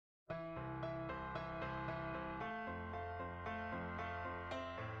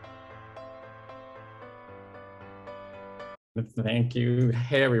Thank you.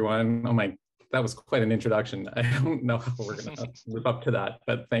 Hey, everyone. Oh my, that was quite an introduction. I don't know how we're going to live up to that,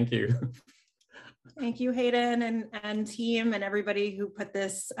 but thank you. Thank you, Hayden and team and everybody who put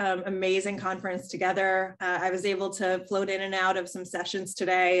this amazing conference together. I was able to float in and out of some sessions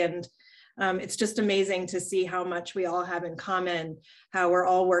today, and it's just amazing to see how much we all have in common, how we're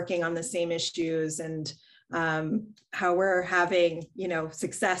all working on the same issues, and how we're having,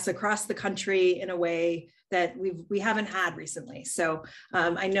 success across the country in a way that we haven't had recently. So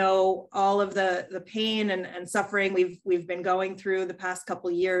I know all of the pain and suffering we've been going through the past couple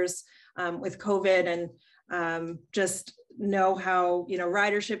of years with COVID, and just know how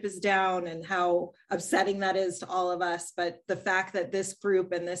ridership is down and how upsetting that is to all of us. But the fact that this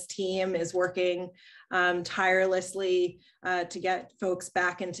group and this team is working tirelessly to get folks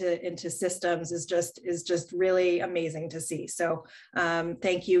back into systems is just really amazing to see. So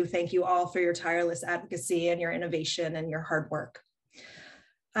thank you all for your tireless advocacy and your innovation and your hard work.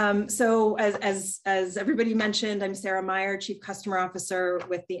 So as everybody mentioned, I'm Sarah Meyer, Chief Customer Officer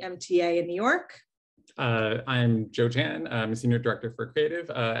with the MTA in New York. I'm Joe Chan. I'm a Senior Director for Creative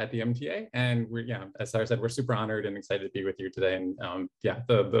at the MTA. And as Sarah said, we're super honored and excited to be with you today. And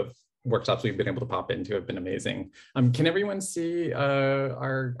the workshops we've been able to pop into have been amazing. Can everyone see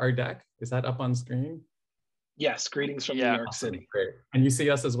our deck? Is that up on screen? Yes, greetings from New York City. Great. And you see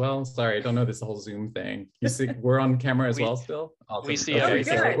us as well? Sorry, I don't know this whole Zoom thing. You see, we're on camera as well still? Awesome. We see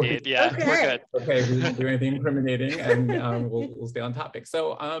everything indeed. Yeah, okay. We're good. Okay, we didn't do anything incriminating, and we'll stay on topic.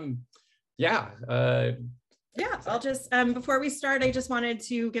 So, I'll just, before we start, I just wanted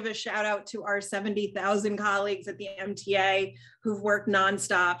to give a shout out to our 70,000 colleagues at the MTA who've worked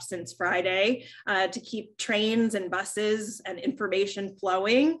nonstop since Friday to keep trains and buses and information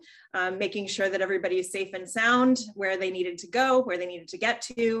flowing, making sure that everybody is safe and sound where they needed to go, where they needed to get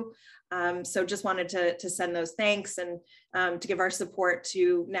to. So just wanted to send those thanks and to give our support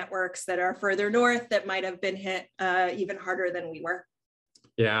to networks that are further north that might have been hit even harder than we were.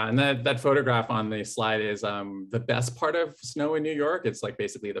 Yeah, and that photograph on the slide is the best part of snow in New York. It's like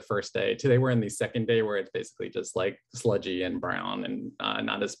basically the first day. Today we're in the second day where it's basically just like sludgy and brown and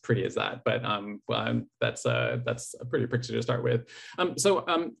not as pretty as that. But that's a pretty picture to start with.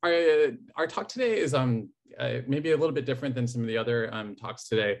 Our talk today is maybe a little bit different than some of the other talks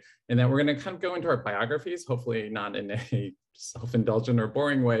today, in that we're going to kind of go into our biographies, hopefully not in a self-indulgent or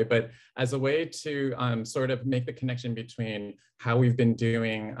boring way, but as a way to sort of make the connection between how we've been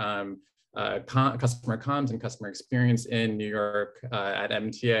doing customer comms and customer experience in New York at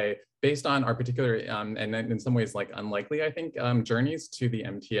MTA based on our particular, and in some ways like unlikely, I think, journeys to the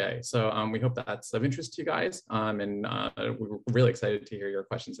MTA. So we hope that's of interest to you guys, and we're really excited to hear your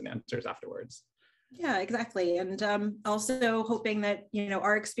questions and answers afterwards. Yeah, exactly. And also hoping that,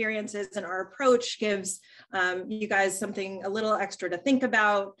 our experiences and our approach gives you guys something a little extra to think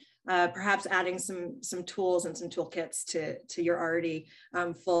about, perhaps adding some tools and some toolkits to your already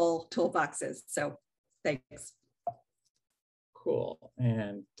full toolboxes. So thanks. Cool.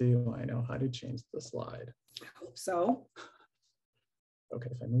 And do I know how to change the slide? I hope so. Okay,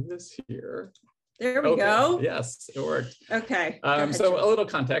 if I move this here. There we go. Yes, it worked. Okay. So a little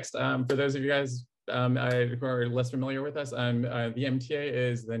context for those of you guys who are less familiar with us. The MTA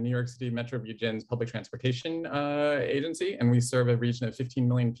is the New York City Metro Region's public transportation agency, and we serve a region of 15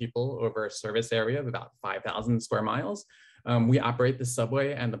 million people over a service area of about 5,000 square miles. We operate the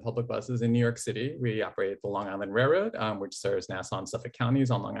subway and the public buses in New York City. We operate the Long Island Railroad, which serves Nassau and Suffolk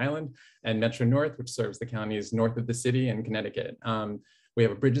counties on Long Island, and Metro North, which serves the counties north of the city in Connecticut. We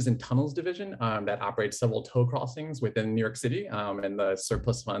have a bridges and tunnels division that operates several toll crossings within New York City, and the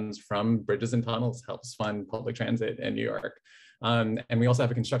surplus funds from bridges and tunnels helps fund public transit in New York. And we also have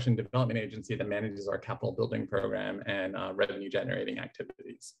a construction development agency that manages our capital building program and revenue generating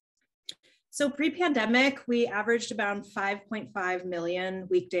activities. So pre-pandemic, we averaged about 5.5 million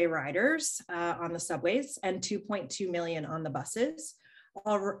weekday riders on the subways and 2.2 million on the buses.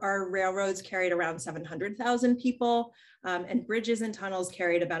 Our railroads carried around 700,000 people, and bridges and tunnels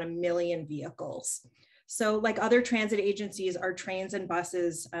carried about 1 million vehicles. So like other transit agencies, our trains and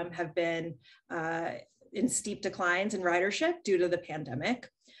buses have been in steep declines in ridership due to the pandemic.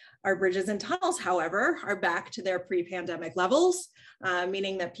 Our bridges and tunnels, however, are back to their pre-pandemic levels,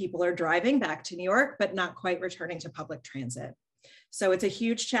 meaning that people are driving back to New York, but not quite returning to public transit. So it's a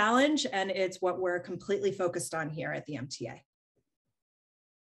huge challenge, and it's what we're completely focused on here at the MTA.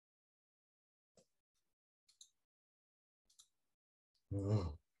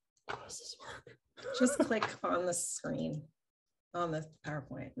 Oh, how does this work? Just click on the screen on the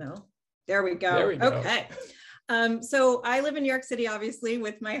PowerPoint. No, there we go. There we go. Okay. So I live in New York City, obviously,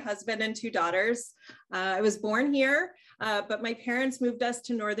 with my husband and 2 daughters. I was born here, but my parents moved us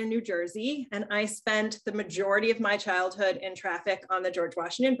to northern New Jersey, and I spent the majority of my childhood in traffic on the George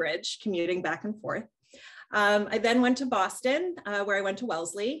Washington Bridge, commuting back and forth. I then went to Boston, where I went to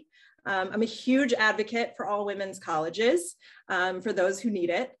Wellesley. I'm a huge advocate for all women's colleges, for those who need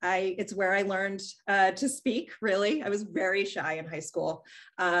it. It's where I learned to speak, really. I was very shy in high school,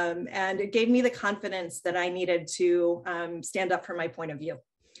 and it gave me the confidence that I needed to stand up for my point of view.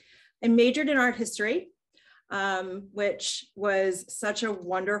 I majored in art history, which was such a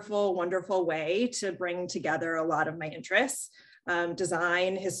wonderful, wonderful way to bring together a lot of my interests,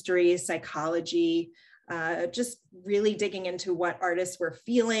 design, history, psychology, just really digging into what artists were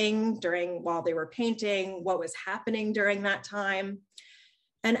feeling while they were painting, what was happening during that time.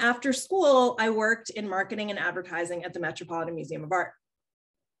 And after school, I worked in marketing and advertising at the Metropolitan Museum of Art.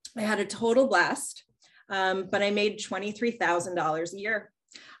 I had a total blast, but I made $23,000 a year,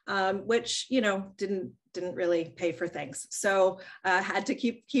 which, didn't really pay for things. So I had to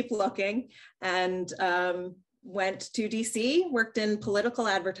keep looking, and went to DC, worked in political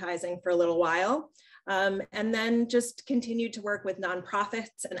advertising for a little while. And then just continued to work with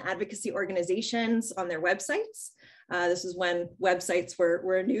nonprofits and advocacy organizations on their websites. This is when websites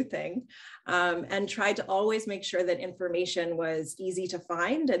were a new thing, and tried to always make sure that information was easy to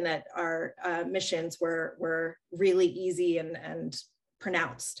find and that our missions were really easy and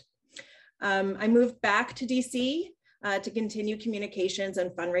pronounced. I moved back to DC to continue communications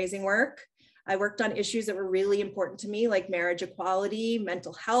and fundraising work. I worked on issues that were really important to me, like marriage equality,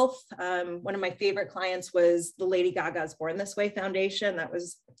 mental health. One of my favorite clients was the Lady Gaga's Born This Way Foundation. That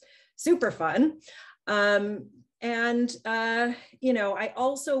was super fun. I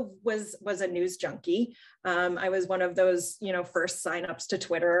also was a news junkie. I was one of those, first signups to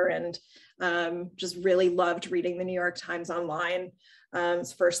Twitter, and just really loved reading the New York Times online. It's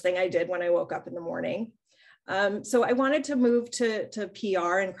the first thing I did when I woke up in the morning. So I wanted to move to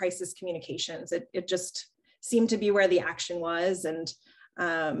PR and crisis communications. It just seemed to be where the action was. And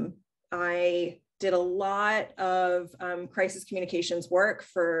I did a lot of crisis communications work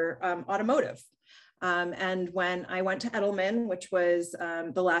for automotive. And when I went to Edelman, which was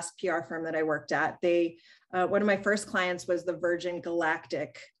the last PR firm that I worked at, one of my first clients was the Virgin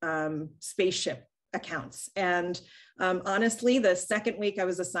Galactic spaceship accounts. And honestly, the second week I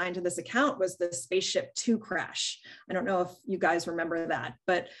was assigned to this account was the Spaceship Two crash. I don't know if you guys remember that,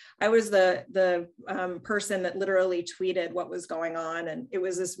 but I was the person that literally tweeted what was going on. And it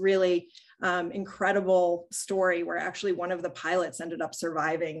was this really incredible story where actually one of the pilots ended up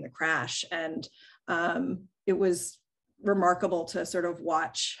surviving the crash. And it was remarkable to sort of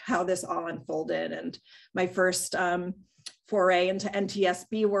watch how this all unfolded, and my first foray into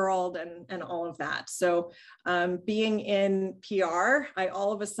NTSB world and all of that. So being in PR, I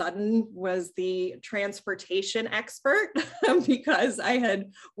all of a sudden was the transportation expert because I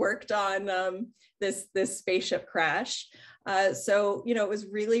had worked on this spaceship crash. So, it was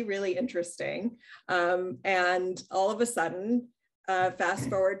really, really interesting. And all of a sudden, fast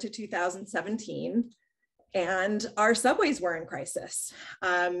forward to 2017, and our subways were in crisis.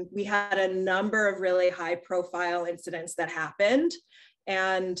 We had a number of really high profile incidents that happened,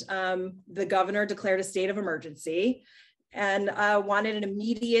 and the governor declared a state of emergency and wanted an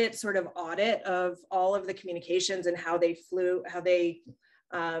immediate sort of audit of all of the communications and how they flowed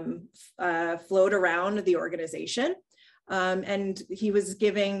around the organization. And he was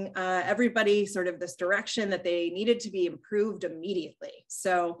giving everybody sort of this direction that they needed to be improved immediately.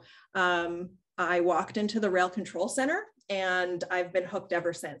 So I walked into the Rail Control Center, and I've been hooked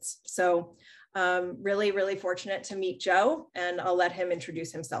ever since. So really, really fortunate to meet Joe, and I'll let him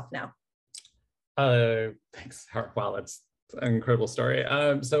introduce himself now. Thanks. Wow, that's an incredible story.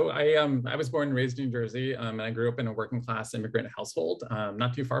 So I was born and raised in New Jersey, and I grew up in a working class immigrant household,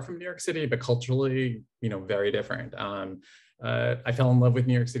 not too far from New York City, but culturally, very different. I fell in love with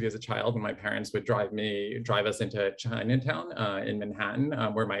New York City as a child, and my parents would drive us into Chinatown in Manhattan,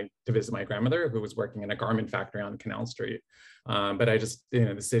 to visit my grandmother, who was working in a garment factory on Canal Street. But I just,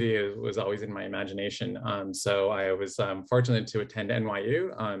 the city was always in my imagination. So I was fortunate to attend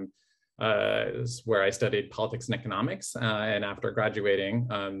NYU, where I studied politics and economics. And after graduating,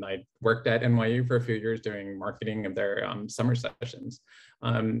 I worked at NYU for a few years doing marketing of their summer sessions.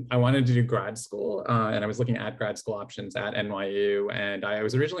 I wanted to do grad school, and I was looking at grad school options at NYU. And I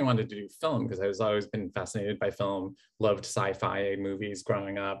was originally wanted to do film because I was always been fascinated by film, loved sci-fi movies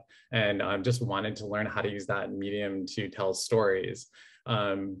growing up, and just wanted to learn how to use that medium to tell stories.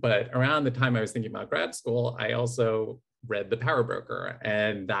 But around the time I was thinking about grad school, I also read The Power Broker,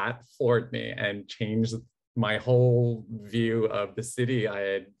 and that floored me and changed my whole view of the city I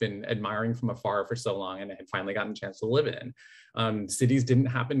had been admiring from afar for so long, and I had finally gotten a chance to live in. Cities didn't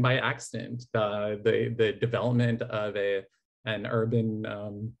happen by accident. The development of an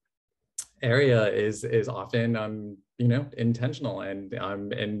urban area is often intentional,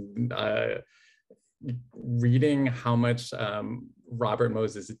 and reading how much Robert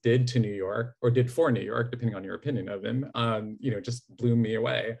Moses did to New York, or did for New York, depending on your opinion of him, just blew me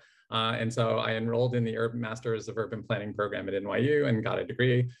away. And so I enrolled in the Masters of Urban Planning program at NYU and got a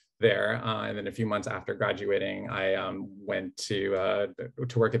degree there. And then a few months after graduating, I went to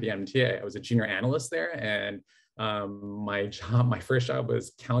work at the MTA. I was a junior analyst there, and my first job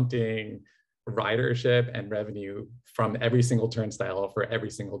was counting ridership and revenue from every single turnstile for every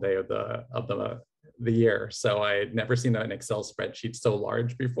single day of the year. So I had never seen an Excel spreadsheet so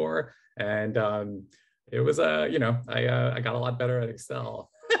large before, and it was I got a lot better at Excel.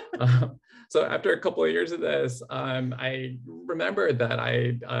 So after a couple of years of this, I remembered that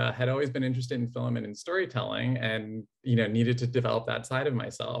I had always been interested in film and in storytelling, and needed to develop that side of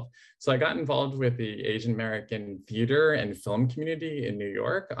myself. So I got involved with the Asian American theater and film community in New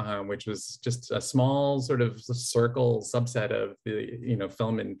York, which was just a small sort of circle subset of the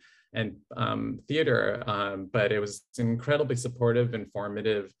film and theater, but it was an incredibly supportive,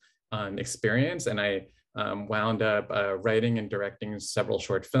 informative experience, and I wound up writing and directing several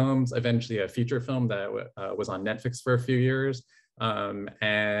short films, eventually a feature film that was on Netflix for a few years.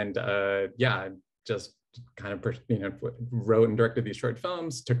 Just kind of wrote and directed these short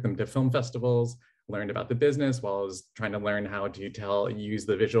films, took them to film festivals, learned about the business while I was trying to learn how to use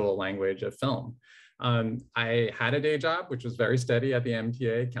the visual language of film. I had a day job, which was very steady at the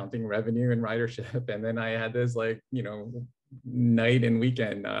MTA, counting revenue and ridership. And then I had this night and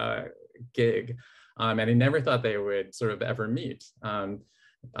weekend gig. And I never thought they would sort of ever meet.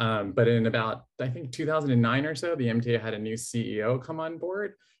 But in about, I think 2009 or so, the MTA had a new CEO come on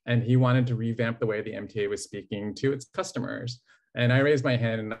board, and he wanted to revamp the way the MTA was speaking to its customers. And I raised my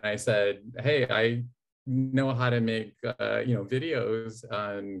hand and I said, hey, I know how to make videos.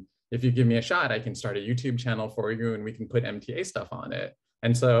 If you give me a shot, I can start a YouTube channel for you and we can put MTA stuff on it.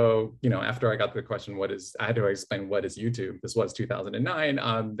 And so, after I got the question, I had to explain what is YouTube. This was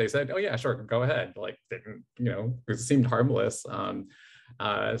 2009. They said, oh yeah, sure, go ahead. It seemed harmless.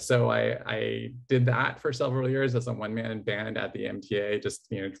 So I did that for several years as a one-man band at the MTA, just,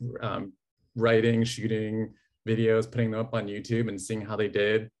 writing, shooting videos, putting them up on YouTube and seeing how they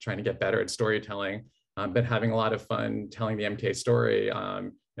did, trying to get better at storytelling, but having a lot of fun telling the MTA story.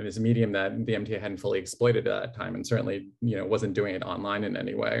 And this medium that the MTA hadn't fully exploited at that time, and certainly, wasn't doing it online in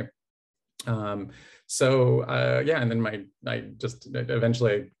any way. And then I just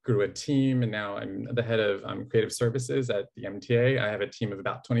eventually grew a team, and now I'm the head of creative services at the MTA. I have a team of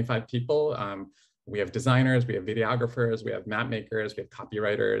about 25 people. We have designers, we have videographers, we have map makers, we have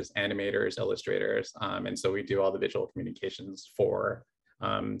copywriters, animators, illustrators, and so we do all the visual communications for the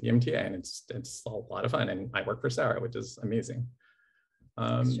MTA, and it's a lot of fun. And I work for Sarah, which is amazing.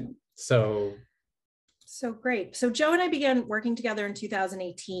 So great. So Joe and I began working together in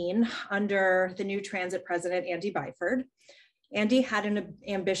 2018 under the new transit president, Andy Byford. Andy had an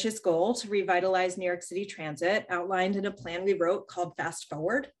ambitious goal to revitalize New York City transit, outlined in a plan we wrote called Fast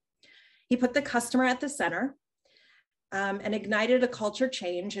Forward. He put the customer at the center and ignited a culture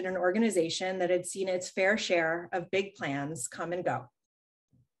change in an organization that had seen its fair share of big plans come and go.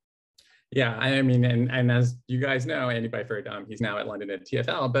 Yeah, I mean, and as you guys know, Andy Byford, he's now at London at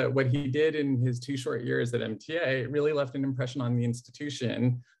TfL, but what he did in his 2 short years at MTA really left an impression on the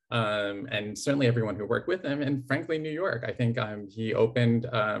institution, and certainly everyone who worked with him, and frankly, New York. I think he opened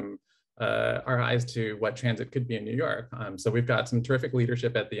our eyes to what transit could be in New York. So we've got some terrific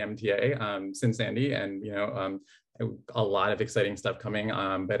leadership at the MTA since Andy, and a lot of exciting stuff coming,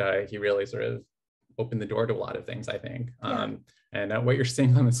 but he really sort of opened the door to a lot of things, I think. Yeah. And what you're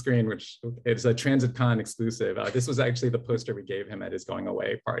seeing on the screen, which is a TransitCon exclusive, this was actually the poster we gave him at his going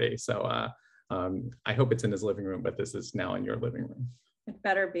away party. So I hope it's in his living room, but this is now in your living room. It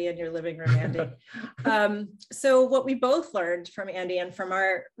better be in your living room, Andy. So what we both learned from Andy and from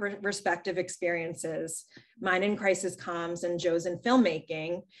our respective experiences, mine in crisis comms and Joe's in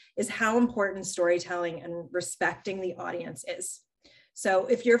filmmaking, is how important storytelling and respecting the audience is. So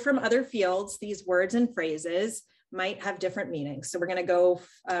if you're from other fields, these words and phrases might have different meanings. So we're going to go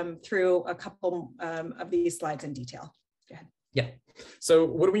through a couple of these slides in detail. Go ahead. Yeah. So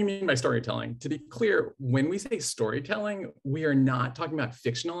what do we mean by storytelling? To be clear, when we say storytelling, we are not talking about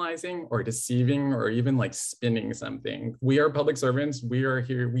fictionalizing or deceiving or even like spinning something. We are public servants. We are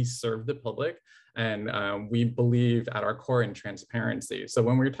here. We serve the public, and we believe at our core in transparency. So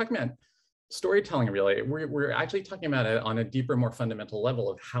when we're talking about storytelling, really, we're actually talking about it on a deeper, more fundamental level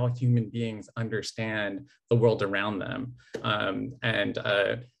of how human beings understand the world around them.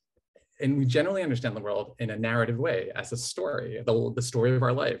 And we generally understand the world in a narrative way, as a story, the story of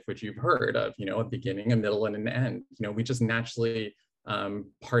our life, which you've heard of, a beginning, a middle, and an end. We just naturally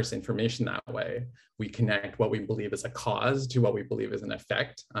parse information that way. We connect what we believe is a cause to what we believe is an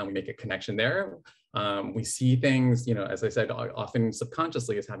effect. We make a connection there. We see things, as I said, often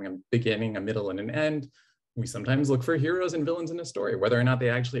subconsciously as having a beginning, a middle, and an end. We sometimes look for heroes and villains in a story, whether or not they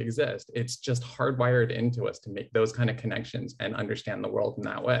actually exist. It's just hardwired into us to make those kind of connections and understand the world in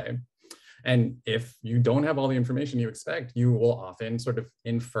that way. And if you don't have all the information you expect, you will often sort of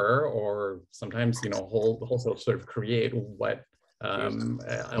infer, or sometimes, wholesale sort of create a way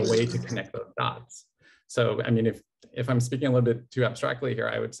to connect those dots. So, I mean, if I'm speaking a little bit too abstractly here,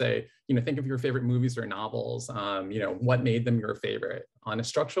 I would say, think of your favorite movies or novels, what made them your favorite. On a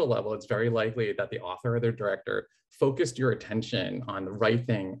structural level, it's very likely that the author or the director focused your attention on the right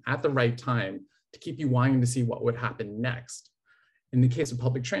thing at the right time to keep you wanting to see what would happen next. In the case of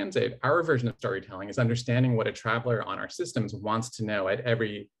public transit, our version of storytelling is understanding what a traveler on our systems wants to know at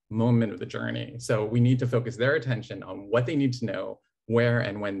every moment of the journey. So we need to focus their attention on what they need to know, where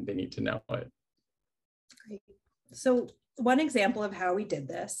and when they need to know it. Great. So one example of how we did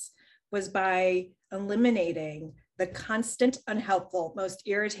this was by eliminating the constant, unhelpful, most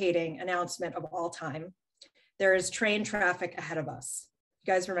irritating announcement of all time. There is train traffic ahead of us.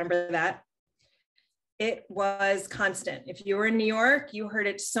 You guys remember that? It was constant. If you were in New York, you heard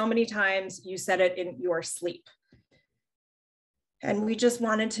it so many times, you said it in your sleep. And we just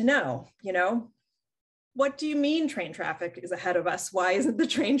wanted to know, what do you mean train traffic is ahead of us? Why isn't the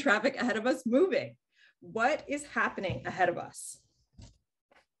train traffic ahead of us moving? What is happening ahead of us?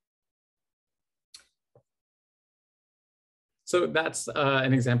 So that's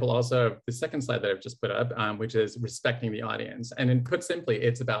an example also of the second slide that I've just put up, which is respecting the audience. And put simply,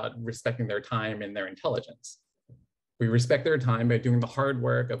 it's about respecting their time and their intelligence. We respect their time by doing the hard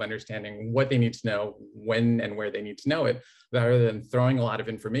work of understanding what they need to know, when and where they need to know it, rather than throwing a lot of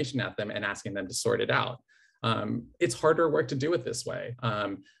information at them and asking them to sort it out. It's harder work to do it this way.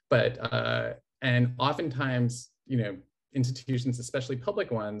 And oftentimes, institutions, especially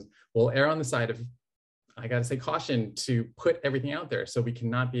public ones, will err on the side of, I got to say, caution to put everything out there, so we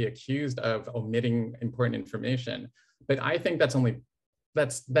cannot be accused of omitting important information. But I think that's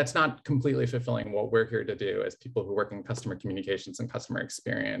not completely fulfilling what we're here to do as people who work in customer communications and customer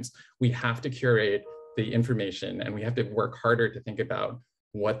experience. We have to curate the information, and we have to work harder to think about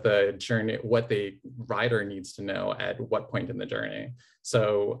what the rider needs to know at what point in the journey.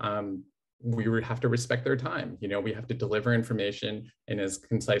 So we would have to respect their time. We have to deliver information in as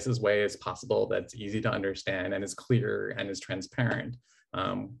concise a way as possible that's easy to understand and is clear and is transparent.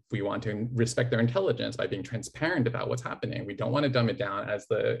 We want to respect their intelligence by being transparent about what's happening. We don't want to dumb it down, as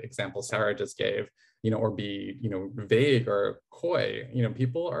the example Sarah just gave, or be, vague or coy.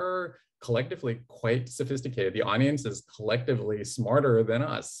 People are collectively quite sophisticated. The audience is collectively smarter than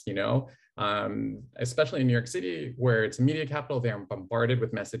us, especially in New York City, where it's a media capital. They're bombarded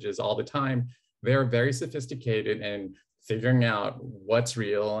with messages all the time. They're very sophisticated in figuring out what's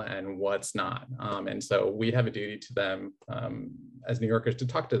real and what's not. And so we have a duty to them as New Yorkers to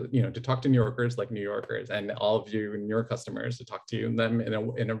talk to New Yorkers like New Yorkers, and all of you and your customers to talk to them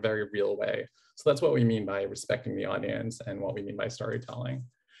in a very real way. So that's what we mean by respecting the audience and what we mean by storytelling.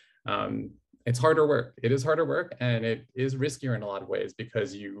 It's harder work. It is harder work, and it is riskier in a lot of ways,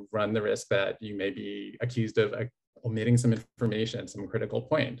 because you run the risk that you may be accused of omitting some information at some critical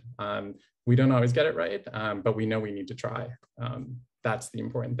point. We don't always get it right, but we know we need to try. That's the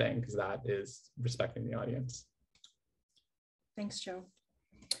important thing, because that is respecting the audience. Thanks, Joe.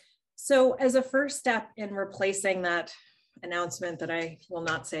 So as a first step in replacing that announcement that I will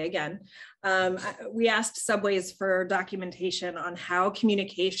not say again, we asked Subways for documentation on how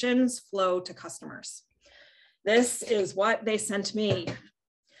communications flow to customers. This is what they sent me.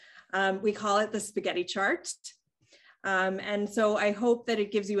 We call it the spaghetti chart. And so I hope that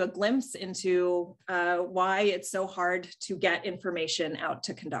it gives you a glimpse into why it's so hard to get information out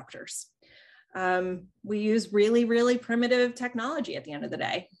to conductors. We use really, really primitive technology at the end of the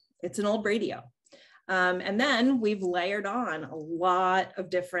day. It's an old radio. And then we've layered on a lot of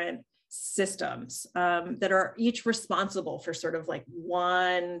different systems that are each responsible for sort of like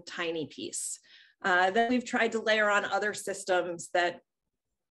one tiny piece. Then we've tried to layer on other systems that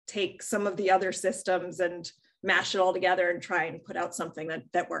take some of the other systems and mash it all together and try and put out something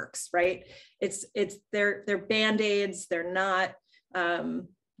that works, right? They're Band-Aids, they're not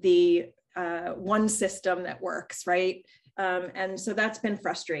the one system that works, right? And so that's been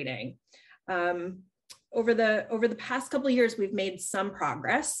frustrating. Over the past couple of years, we've made some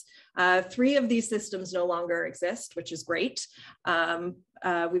progress. 3 of these systems no longer exist, which is great.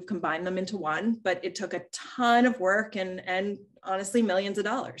 We've combined them into one, but it took a ton of work and honestly, millions of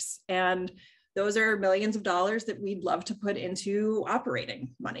dollars. And those are millions of dollars that we'd love to put into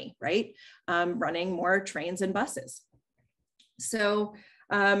operating money, right? Running more trains and buses. So,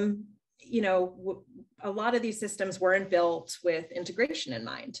 you know, a lot of these systems weren't built with integration in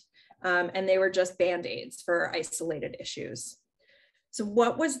mind. And they were just Band-Aids for isolated issues. So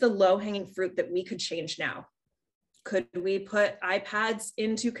what was the low-hanging fruit that we could change now? Could we put iPads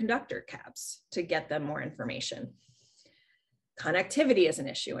into conductor cabs to get them more information? Connectivity is an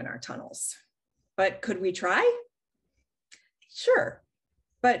issue in our tunnels, but could we try? Sure,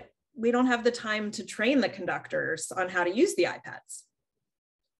 but we don't have the time to train the conductors on how to use the iPads.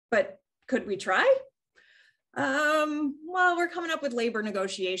 But could we try? Well, we're coming up with labor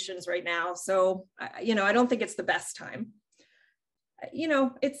negotiations right now. So, you know, I don't think it's the best time. You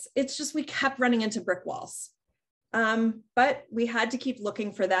know, it's just, we kept running into brick walls. But we had to keep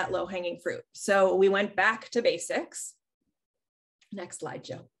looking for that low-hanging fruit. So we went back to basics. Next slide,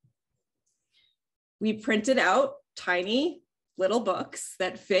 Joe. We printed out tiny little books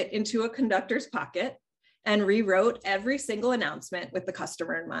that fit into a conductor's pocket and rewrote every single announcement with the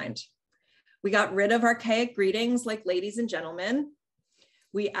customer in mind. We got rid of archaic greetings like ladies and gentlemen.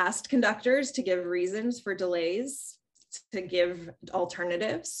 We asked conductors to give reasons for delays, to give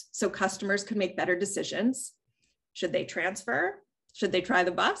alternatives so customers could make better decisions. Should they transfer? Should they try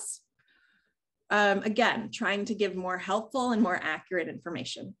the bus? Again, trying to give more helpful and more accurate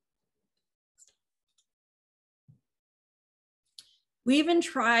information. We even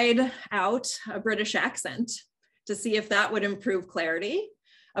tried out a British accent to see if that would improve clarity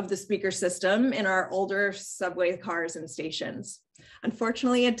of the speaker system in our older subway cars and stations.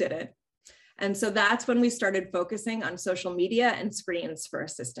 Unfortunately, it didn't. And so that's when we started focusing on social media and screens for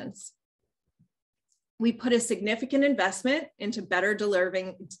assistance. We put a significant investment into better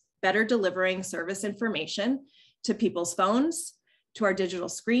delivering service information to people's phones, to our digital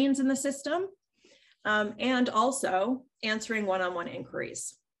screens in the system, and also answering one-on-one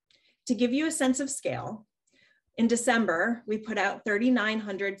inquiries. To give you a sense of scale, in December, we put out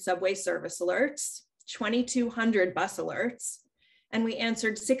 3,900 subway service alerts, 2,200 bus alerts, and we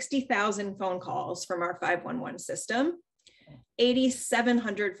answered 60,000 phone calls from our 511 system,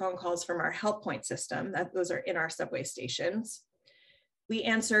 8,700 phone calls from our help point system, those are in our subway stations. We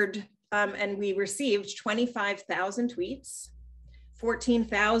answered and we received 25,000 tweets,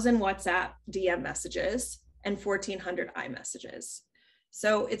 14,000 WhatsApp DM messages, and 1,400 iMessages.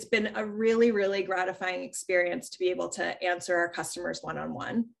 So it's been a really, really gratifying experience to be able to answer our customers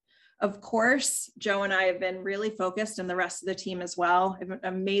one-on-one. Of course, Joe and I have been really focused, and the rest of the team as well. An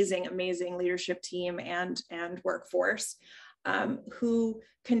amazing, amazing leadership team and workforce who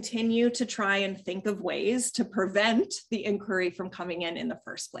continue to try and think of ways to prevent the inquiry from coming in the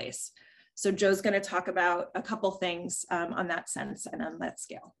first place. So Joe's going to talk about a couple things on that sense and on that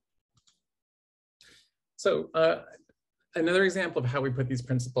scale. So another example of how we put these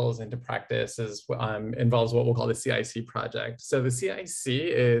principles into practice is involves what we'll call the CIC project. So the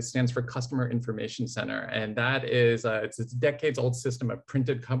CIC stands for Customer Information Center, and that is it's a decades-old system of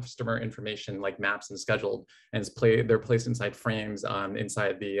printed customer information like maps and scheduled, and they're placed inside frames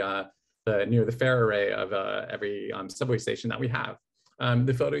inside the near the fare array of every subway station that we have.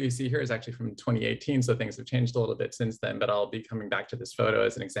 The photo you see here is actually from 2018, so things have changed a little bit since then, but I'll be coming back to this photo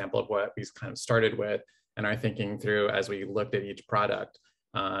as an example of what we kind of started with and are thinking through as we looked at each product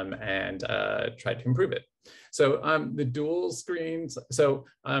and tried to improve it. So the dual screens, so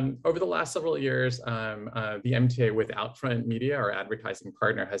over the last several years, the MTA with Outfront Media, our advertising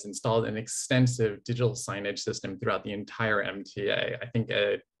partner, has installed an extensive digital signage system throughout the entire MTA. I think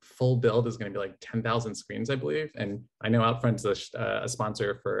a full build is going to be like 10,000 screens, I believe. And I know Outfront's a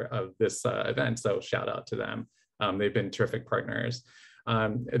sponsor of this event, so shout out to them. They've been terrific partners.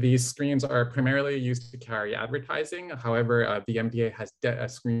 These screens are primarily used to carry advertising. However, the MTA has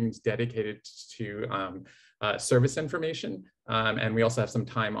screens dedicated to service information. And we also have some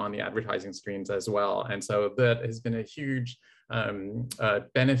time on the advertising screens as well. And so that has been a huge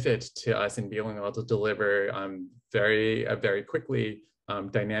benefit to us in being able to deliver very quickly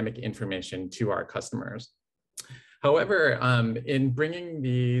dynamic information to our customers. However, in bringing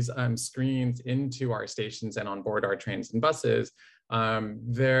these screens into our stations and on board our trains and buses,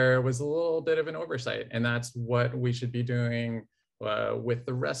 there was a little bit of an oversight, and that's what we should be doing with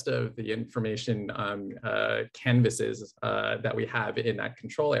the rest of the information canvases that we have in that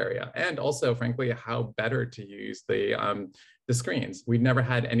control area, and also, frankly, how better to use the the screens. We'd never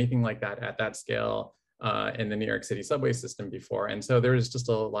had anything like that at that scale in the New York City subway system before. And so there was just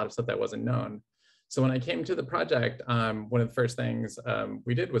a lot of stuff that wasn't known. So when I came to the project, one of the first things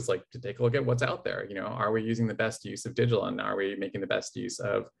we did was like to take a look at what's out there. You know, are we using the best use of digital, and are we making the best use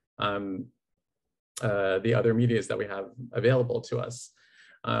of the other medias that we have available to us?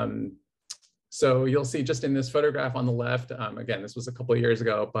 So you'll see just in this photograph on the left, again, this was a couple of years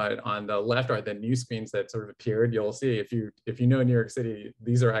ago, but on the left are the new screens that sort of appeared. You'll see if you know New York City,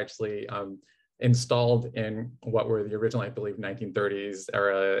 these are actually installed in what were the original, I believe, 1930s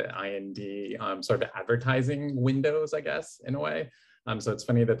era IND sort of advertising windows, I guess, in a way. So it's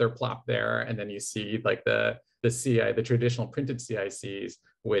funny that they're plopped there, and then you see like the CI, the traditional printed CICs,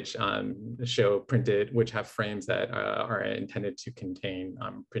 which show printed, which have frames that are intended to contain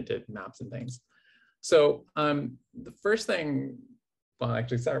printed maps and things. So the first thing, well,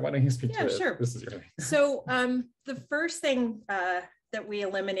 actually, Sarah, why don't you speak to it? Sure. This is your thing. So the first thing that we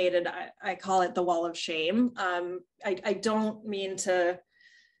eliminated, I call it the wall of shame. I don't mean to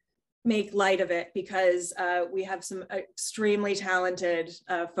make light of it, because we have some extremely talented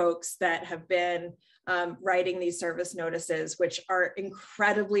folks that have been writing these service notices, which are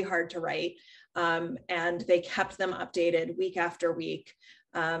incredibly hard to write. And they kept them updated week after week,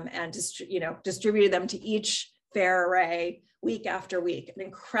 and distributed them to each fare array week after week. An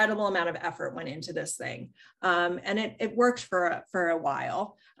incredible amount of effort went into this thing. And it worked for a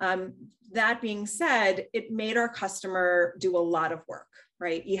while. That being said, it made our customer do a lot of work,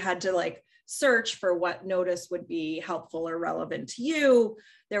 right? You had to like search for what notice would be helpful or relevant to you.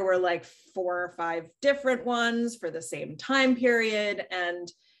 There were like 4 or 5 different ones for the same time period.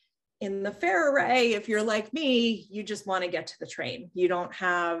 And in the fare array, if you're like me, you just want to get to the train. You don't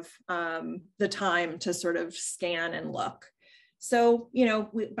have the time to sort of scan and look. So,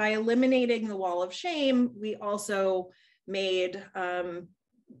 by eliminating the wall of shame, we also made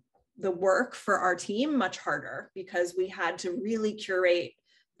the work for our team much harder, because we had to really curate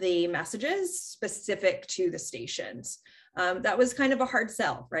the messages specific to the stations. That was kind of a hard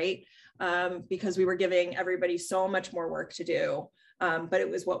sell, right? Because we were giving everybody so much more work to do, but it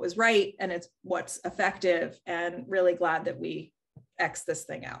was what was right, and it's what's effective, and really glad that we X this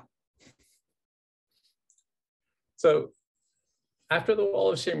thing out. So after the wall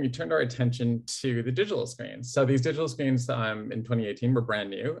of shame, we turned our attention to the digital screens. So these digital screens in 2018 were brand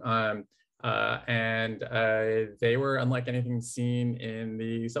new. And they were unlike anything seen in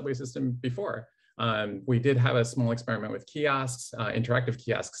the subway system before. We did have a small experiment with kiosks, interactive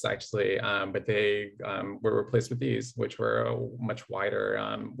kiosks actually, but they were replaced with these, which were much wider,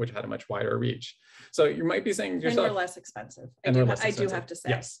 which had a much wider reach. So you might be saying to yourself, and were less expensive. I do have to say.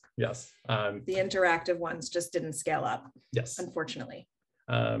 Yes. The interactive ones just didn't scale up. Yes. Unfortunately.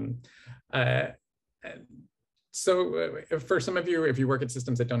 So for some of you, if you work at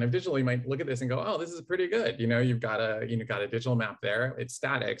systems that don't have digital, you might look at this and go, oh, this is pretty good. You've got a digital map there. It's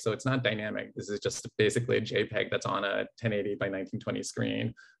static, so it's not dynamic. This is just basically a JPEG that's on a 1080 by 1920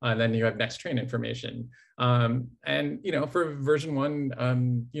 screen. And then you have next train information. And for version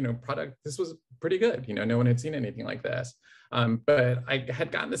 1, product, this was pretty good. No one had seen anything like this. But I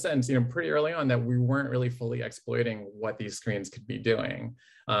had gotten the sense, pretty early on that we weren't really fully exploiting what these screens could be doing.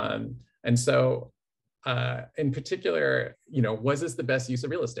 And so in particular, was this the best use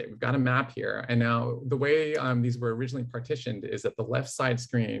of real estate? We've got a map here. And now the way these were originally partitioned is that the left side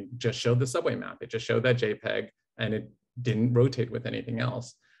screen just showed the subway map. It just showed that JPEG, and it didn't rotate with anything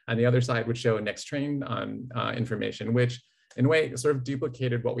else. And the other side would show next train information, which in a way sort of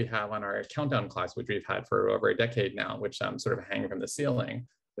duplicated what we have on our countdown clocks, which we've had for over a decade now, which sort of hang from the ceiling.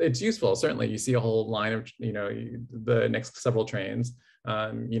 It's useful. Certainly you see a whole line of, the next several trains.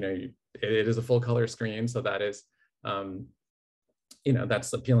 It is a full color screen. So that is,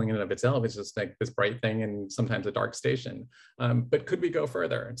 that's appealing in and of itself. It's just like this bright thing and sometimes a dark station. But could we go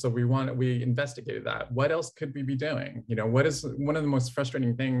further? So we investigated that. What else could we be doing? What is one of the most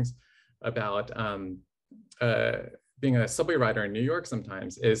frustrating things about being a subway rider in New York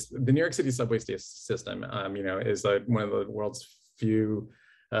sometimes is the New York City subway system, is one of the world's few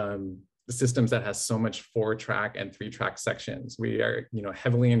systems that has so much 4-track and 3-track sections. We are,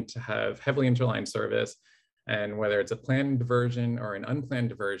 heavily interline service, and whether it's a planned diversion or an unplanned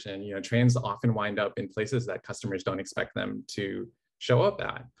diversion, trains often wind up in places that customers don't expect them to show up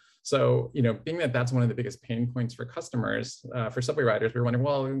at. So, being that that's one of the biggest pain points for customers, for subway riders, we're wondering,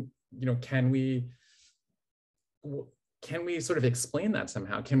 well, can we sort of explain that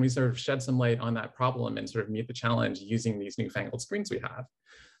somehow? Can we sort of shed some light on that problem and sort of meet the challenge using these newfangled screens we have?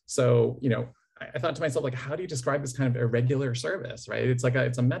 So, I thought to myself, like, how do you describe this kind of irregular service, right? It's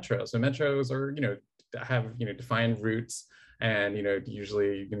a metro. So metros are, have, defined routes, and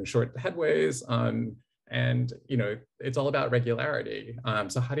usually short headways. And it's all about regularity.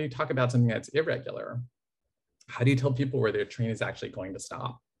 So how do you talk about something that's irregular? How do you tell people where their train is actually going to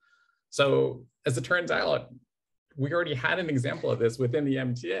stop? So as it turns out, we already had an example of this within the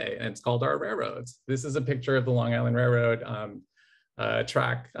MTA, and it's called Our Railroads. This is a picture of the Long Island Railroad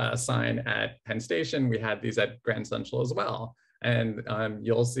track sign at Penn Station. We had these at Grand Central as well. And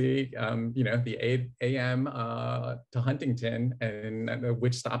you'll see, the 8 a.m. To Huntington and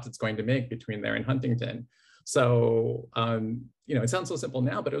which stops it's going to make between there and Huntington. So, it sounds so simple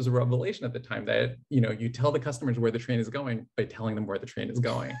now, but it was a revelation at the time that, you tell the customers where the train is going by telling them where the train is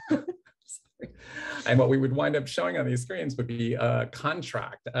going. And what we would wind up showing on these screens would be a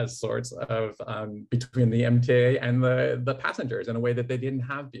contract as sorts of between the MTA and the passengers in a way that they didn't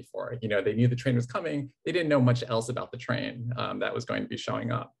have before. They knew the train was coming. They didn't know much else about the train that was going to be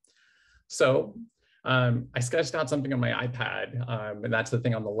showing up. So I sketched out something on my iPad, and that's the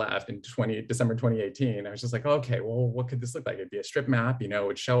thing on the left in December 2018. I was just like, okay, well, what could this look like? It'd be a strip map, it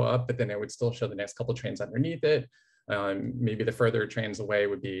would show up, but then it would still show the next couple of trains underneath it. Maybe the further trains away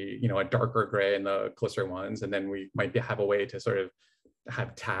would be, a darker gray and the closer ones. And then we might have a way to sort of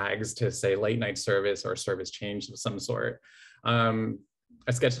have tags to say late night service or service change of some sort. I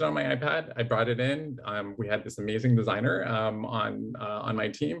sketched it on my iPad. I brought it in. We had this amazing designer on my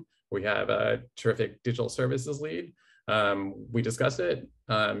team. We have a terrific digital services lead. We discussed it.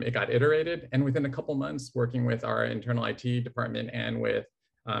 It got iterated. And within a couple months, working with our internal IT department and with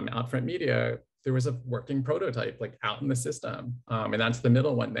Outfront Media, there was a working prototype out in the system. And that's the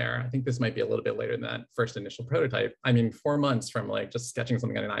middle one there. I think this might be a little bit later than that first initial prototype. I mean, 4 months from just sketching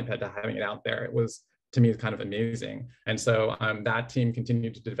something on an iPad to having it out there, it was, to me, kind of amazing. And so that team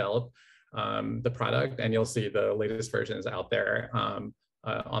continued to develop the product, and you'll see the latest version is out there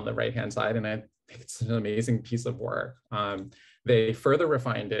on the right-hand side. And I think it's an amazing piece of work. They further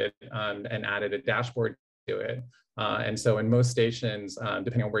refined it and added a dashboard to it. And so in most stations,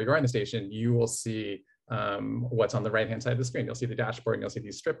 depending on where you are in the station, you will see what's on the right-hand side of the screen. You'll see the dashboard and you'll see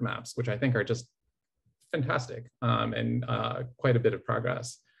these strip maps, which I think are just fantastic and quite a bit of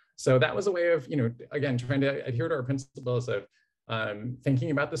progress. So that was a way of, again, trying to adhere to our principles of thinking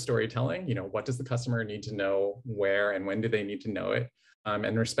about the storytelling. What does the customer need to know, where and when do they need to know it,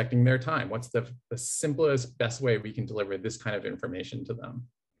 and respecting their time. What's the simplest, best way we can deliver this kind of information to them?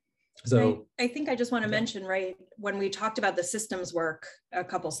 So I think I just want to mention, right, when we talked about the systems work a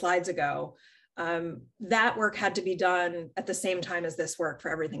couple slides ago, that work had to be done at the same time as this work for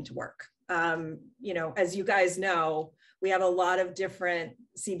everything to work. As you guys know, we have a lot of different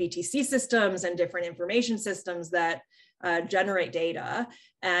CBTC systems and different information systems that generate data,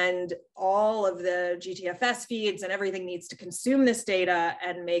 and all of the GTFS feeds and everything needs to consume this data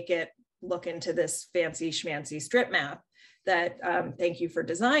and make it look into this fancy schmancy strip map that thank you for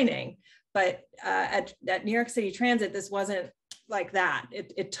designing. But at New York City Transit, this wasn't like that.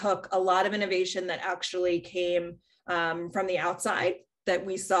 It took a lot of innovation that actually came from the outside that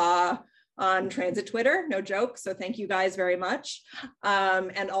we saw on Transit Twitter, no joke. So thank you guys very much.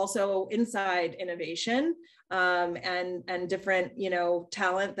 And also inside innovation and different,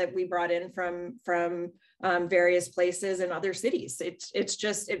 talent that we brought in from various places and other cities. It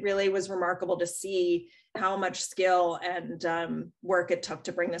really was remarkable to see how much skill and work it took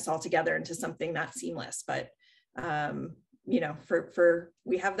to bring this all together into something that seamless. But we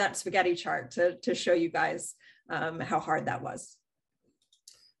have that spaghetti chart to show you guys how hard that was.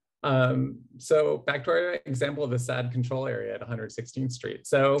 So back to our example of the sad control area at 116th Street.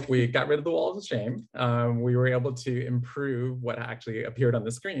 So we got rid of the wall of shame. We were able to improve what actually appeared on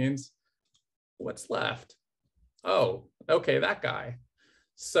the screens. What's left? Oh, okay, that guy.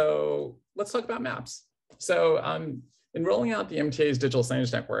 So let's talk about maps. So in rolling out the MTA's digital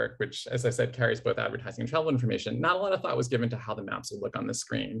signage network, which, as I said, carries both advertising and travel information, not a lot of thought was given to how the maps would look on the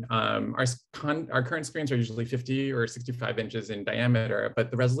screen. Our current screens are usually 50 or 65 inches in diameter,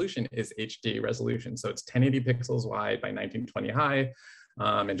 but the resolution is HD resolution. So it's 1080 pixels wide by 1920 high,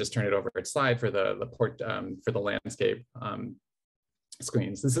 and just turn it over its side for the port for the landscape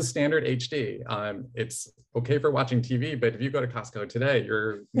screens. This is standard HD. It's okay for watching TV, but if you go to Costco today,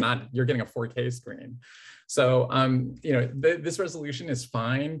 you're getting a 4K screen. So, this resolution is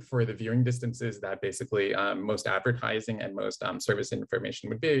fine for the viewing distances that basically most advertising and most service information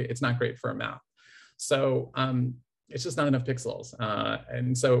would be. It's not great for a map. So it's just not enough pixels.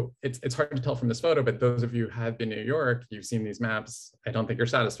 And so it's hard to tell from this photo, but those of you who have been in New York, you've seen these maps. I don't think you're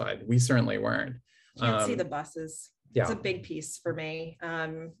satisfied. We certainly weren't. Can't see the buses. Yeah. It's a big piece for me.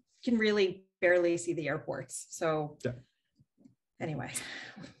 You can really barely see the airports. So anyway.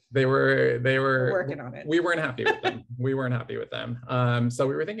 They were We're working on it. We weren't happy with them. We weren't happy with them. So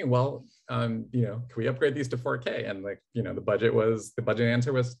we were thinking, well, you know, can we upgrade these to 4K? And like, you know, the budget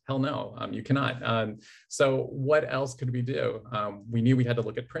answer was hell no, you cannot. So what else could we do? We knew we had to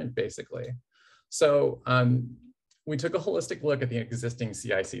look at print basically. So we took a holistic look at the existing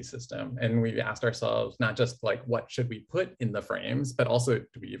CIC system, and we asked ourselves not just like, what should we put in the frames, but also,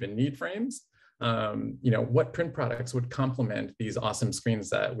 do we even need frames? You know, what print products would complement these awesome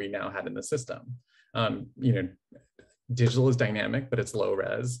screens that we now had in the system? You know, digital is dynamic, but it's low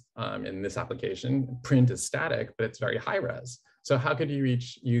res in this application. Print is static, but it's very high res. So how could you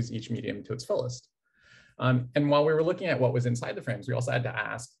use each medium to its fullest? And while we were looking at what was inside the frames, we also had to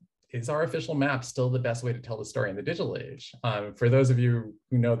ask, is our official map still the best way to tell the story in the digital age? For those of you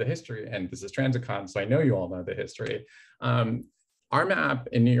who know the history, and this is TransitCon, so I know you all know the history, our map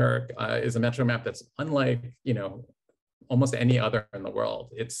in New York is a metro map that's unlike, you know, almost any other in the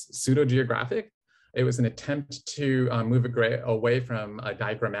world. It's pseudo-geographic. It was an attempt to move away from a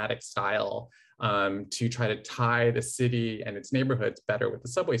diagrammatic style to try to tie the city and its neighborhoods better with the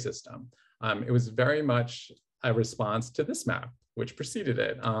subway system. It was very much a response to this map, which preceded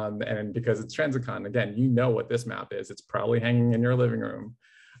it. And because it's TransitCon, again, you know what this map is. It's probably hanging in your living room.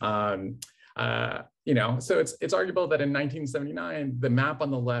 You know, so it's arguable that in 1979, the map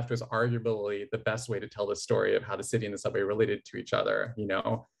on the left was arguably the best way to tell the story of how the city and the subway related to each other. You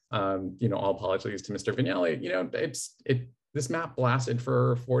know, all apologies to Mr. Vignelli. You know, this map lasted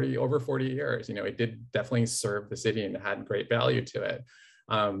for over 40 years. You know, it did definitely serve the city and had great value to it.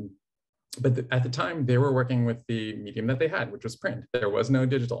 But at the time, they were working with the medium that they had, which was print. There was no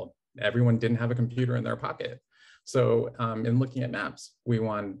digital. Everyone didn't have a computer in their pocket. So in looking at maps, we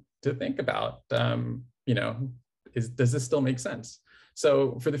wanted to think about, you know, does this still make sense?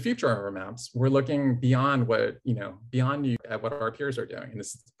 So for the future of our maps, we're looking beyond what, you know, at what our peers are doing. And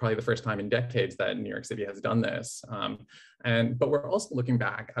this is probably the first time in decades that New York City has done this. But we're also looking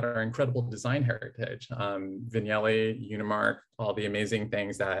back at our incredible design heritage, Vignelli, Unimark, all the amazing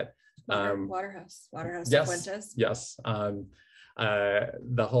things that Waterhouse yes, Fuentes. Yes.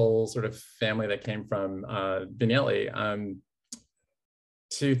 The whole sort of family that came from Vignelli,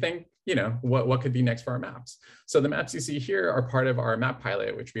 to think, you know, what could be next for our maps. So the maps you see here are part of our map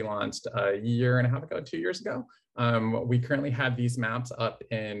pilot, which we launched a year and a half ago, 2 years ago. We currently have these maps up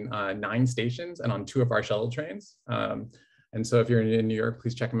in 9 stations and on 2 of our shuttle trains. And so if you're in New York,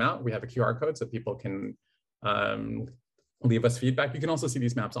 please check them out. We have a QR code so people can leave us feedback. You can also see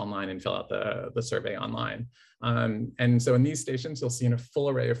these maps online and fill out the survey online. And so in these stations, you'll see a full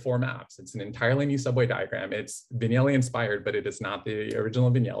array of 4 maps. It's an entirely new subway diagram. It's Vignelli inspired, but it is not the original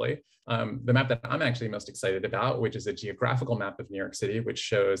Vignelli. The map that I'm actually most excited about, which is a geographical map of New York City, which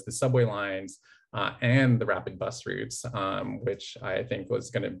shows the subway lines and the rapid bus routes, which I think was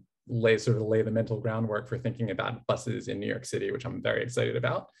going to lay the mental groundwork for thinking about buses in New York City, which I'm very excited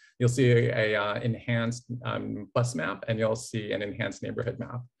about. You'll see a enhanced bus map, and you'll see an enhanced neighborhood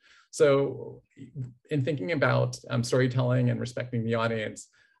map. So in thinking about storytelling and respecting the audience,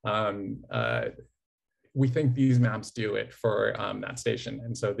 we think these maps do it for that station.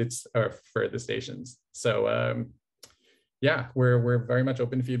 And so it's for the stations. So yeah, we're very much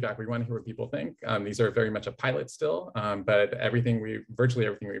open to feedback. We want to hear what people think. These are very much a pilot still, but virtually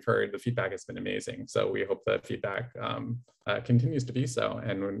everything we've heard, the feedback has been amazing. So we hope the feedback continues to be so,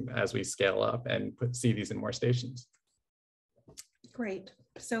 and as we scale up and see these in more stations. Great.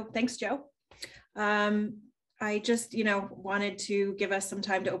 So thanks, Joe. I just, wanted to give us some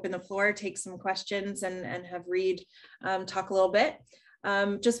time to open the floor, take some questions, and have Reed talk a little bit.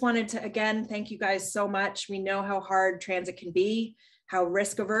 Just wanted to, again, thank you guys so much. We know how hard transit can be, how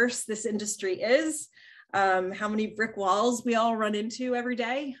risk averse this industry is, how many brick walls we all run into every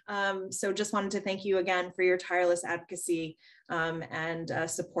day. So just wanted to thank you again for your tireless advocacy and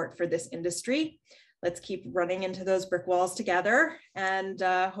support for this industry. Let's keep running into those brick walls together, and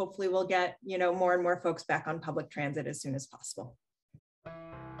hopefully we'll get, more and more folks back on public transit as soon as possible.